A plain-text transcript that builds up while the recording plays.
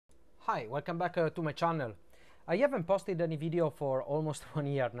Hi, welcome back to my channel. I haven't posted any video for almost 1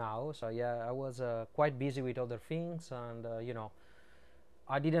 year now, so yeah, I was quite busy with other things, and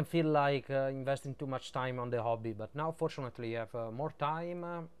I didn't feel like investing too much time on the hobby. But now, fortunately, I have more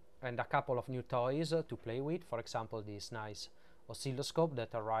time and a couple of new toys to play with. For example, this nice oscilloscope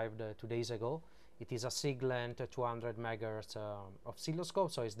that arrived 2 days ago. It is a Siglent 200 megahertz oscilloscope,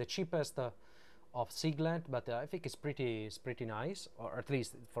 so it's the cheapest of Siglent, but I think it's pretty nice, or at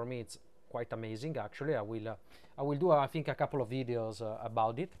least for me it's quite amazing. Actually, I will do I think a couple of videos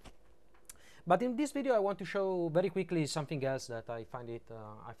about it. But in this video, I want to show very quickly something else that I find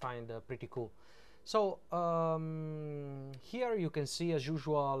pretty cool. So here you can see, as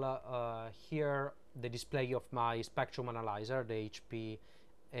usual, here the display of my spectrum analyzer, the HP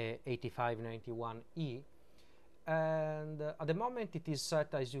 8591E. And at the moment it is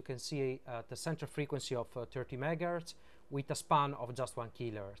set, as you can see, at the center frequency of 30 megahertz with a span of just 1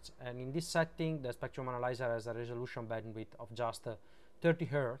 kilohertz. And in this setting, the spectrum analyzer has a resolution bandwidth of just 30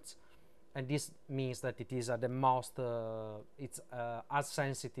 hertz, and this means that it is at the most it's as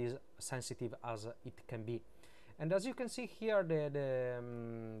sensitive as it can be. And as you can see here,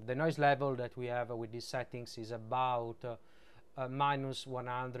 the noise level that we have with these settings is about minus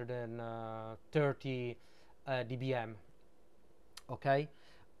 130 dBm. Okay,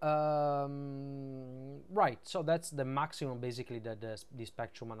 right, so that's the maximum basically that the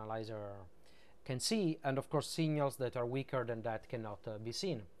spectrum analyzer can see, and of course signals that are weaker than that cannot be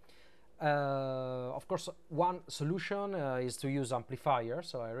seen. Of course, one solution is to use amplifiers.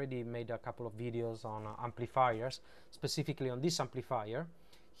 So I already made a couple of videos on amplifiers, specifically on this amplifier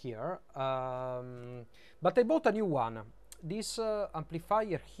here, but I bought a new one. This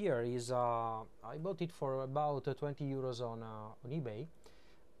amplifier here is I bought it for about 20 euros on eBay,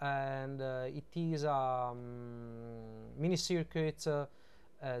 and it is MiniCircuits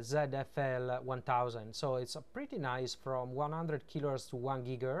ZFL-1000. So it's pretty nice, from 100 kilohertz to 1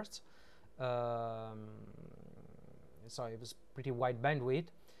 gigahertz. So it was pretty wide bandwidth,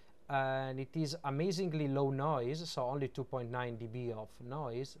 and it is amazingly low noise, so only 2.9 dB of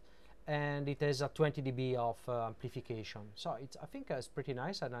noise, and it has a 20 dB of amplification. So I think it's pretty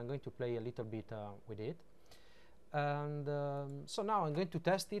nice, and I'm going to play a little bit with it. And so now I'm going to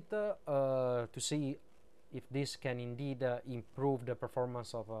test it to see if this can indeed improve the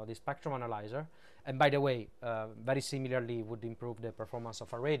performance of the spectrum analyzer. And by the way, very similarly would improve the performance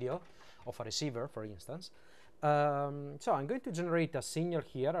of a radio, of a receiver, for instance. So I'm going to generate a signal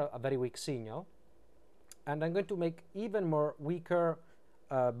here, a very weak signal, and I'm going to make even more weaker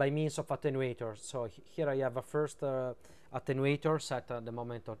by means of attenuators. So here I have a first attenuator set at the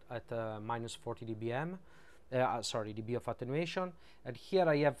moment at minus 40 dBm. Sorry, dB of attenuation, and here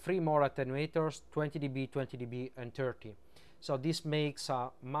I have 3 more attenuators, 20 dB, 20 dB, and 30. So this makes a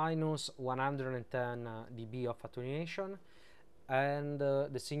minus 110 dB of attenuation, and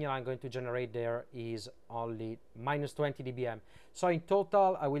the signal I'm going to generate there is only minus 20 dBm. So in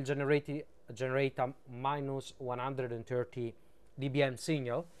total, I will generate a minus 130 dBm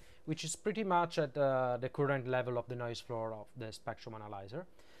signal, which is pretty much at the current level of the noise floor of the spectrum analyzer.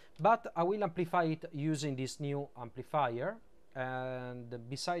 But I will amplify it using this new amplifier, and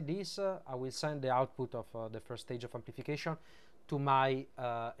beside this I will send the output of the first stage of amplification to my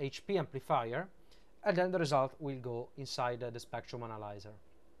HP amplifier, and then the result will go inside the spectrum analyzer.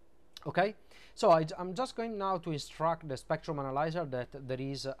 Okay, so I'm just going now to instruct the spectrum analyzer that there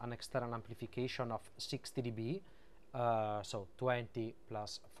is an external amplification of 60 dB, so 20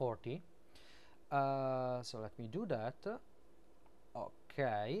 plus 40. So let me do that.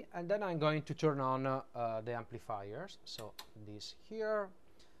 Okay, and then I'm going to turn on the amplifiers, so this here,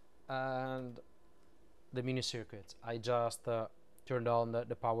 and the MiniCircuits. I just turned on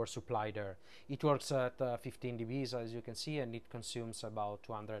the power supply there. It works at 15 dBs, as you can see, and it consumes about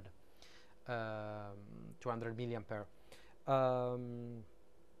 200 milliampere. All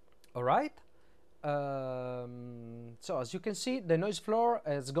right. So as you can see, the noise floor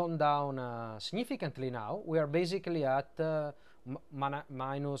has gone down significantly now. We are basically at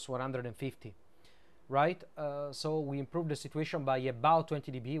minus 150, right? So we improved the situation by about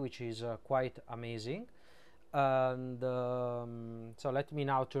 20 dB, which is quite amazing. And so let me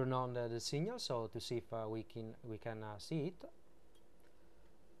now turn on the signal, so to see if we can see it.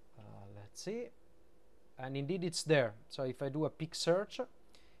 Let's see, and indeed it's there. So if I do a peak search,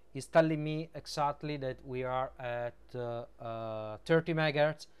 it's telling me exactly that we are at 30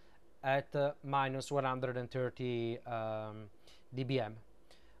 megahertz at minus 130 dBm,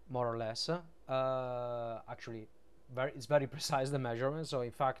 more or less. Actually, it's very precise, the measurement. So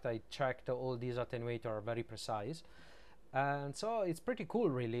in fact, I checked all these attenuators are very precise. And so it's pretty cool,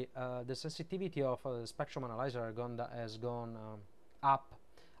 really. The sensitivity of the spectrum analyzer has gone up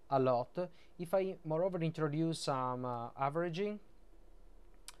a lot. If I moreover introduce some averaging,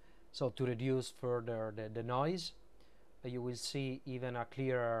 so to reduce further the noise, you will see even a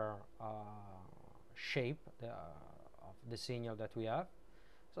clearer shape of the signal that we have.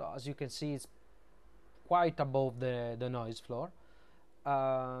 So as you can see, it's quite above the noise floor.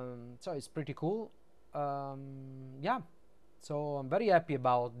 So it's pretty cool. Yeah, so I'm very happy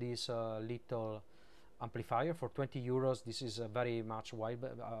about this little amplifier for 20 euros. This is very much wide.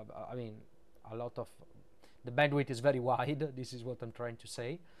 I mean, a lot of the bandwidth is very wide. This is what I'm trying to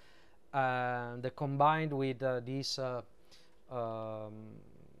say. And combined with this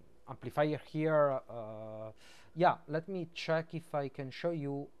amplifier here, yeah, let me check if I can show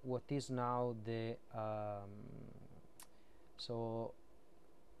you what is now the so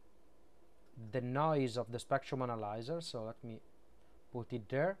the noise of the spectrum analyzer. So let me put it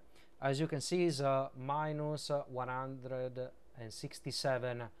there. As you can see, is minus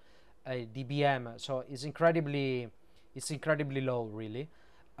 167 dBm. So it's incredibly low, really,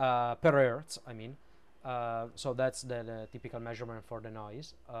 per hertz. I mean, so that's the typical measurement for the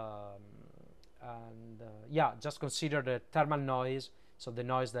noise. And yeah, just consider the thermal noise. So the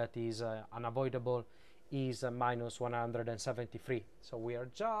noise that is unavoidable is minus 173. So we are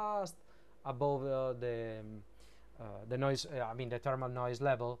just above the noise, I mean the thermal noise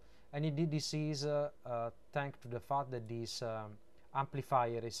level, and indeed this is thanks to the fact that this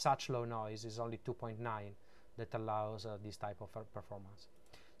amplifier is such low noise, is only 2.9, that allows this type of performance.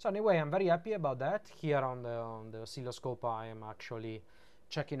 So anyway, I'm very happy about that. Here on the oscilloscope, I am actually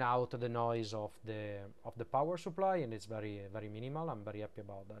checking out the noise of the power supply, and it's very minimal. I'm very happy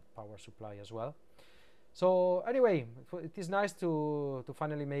about that power supply as well. So anyway, it is nice to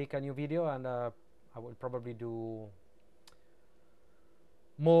finally make a new video, and I will probably do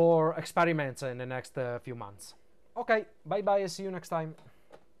more experiments in the next few months. Okay, bye bye, see you next time.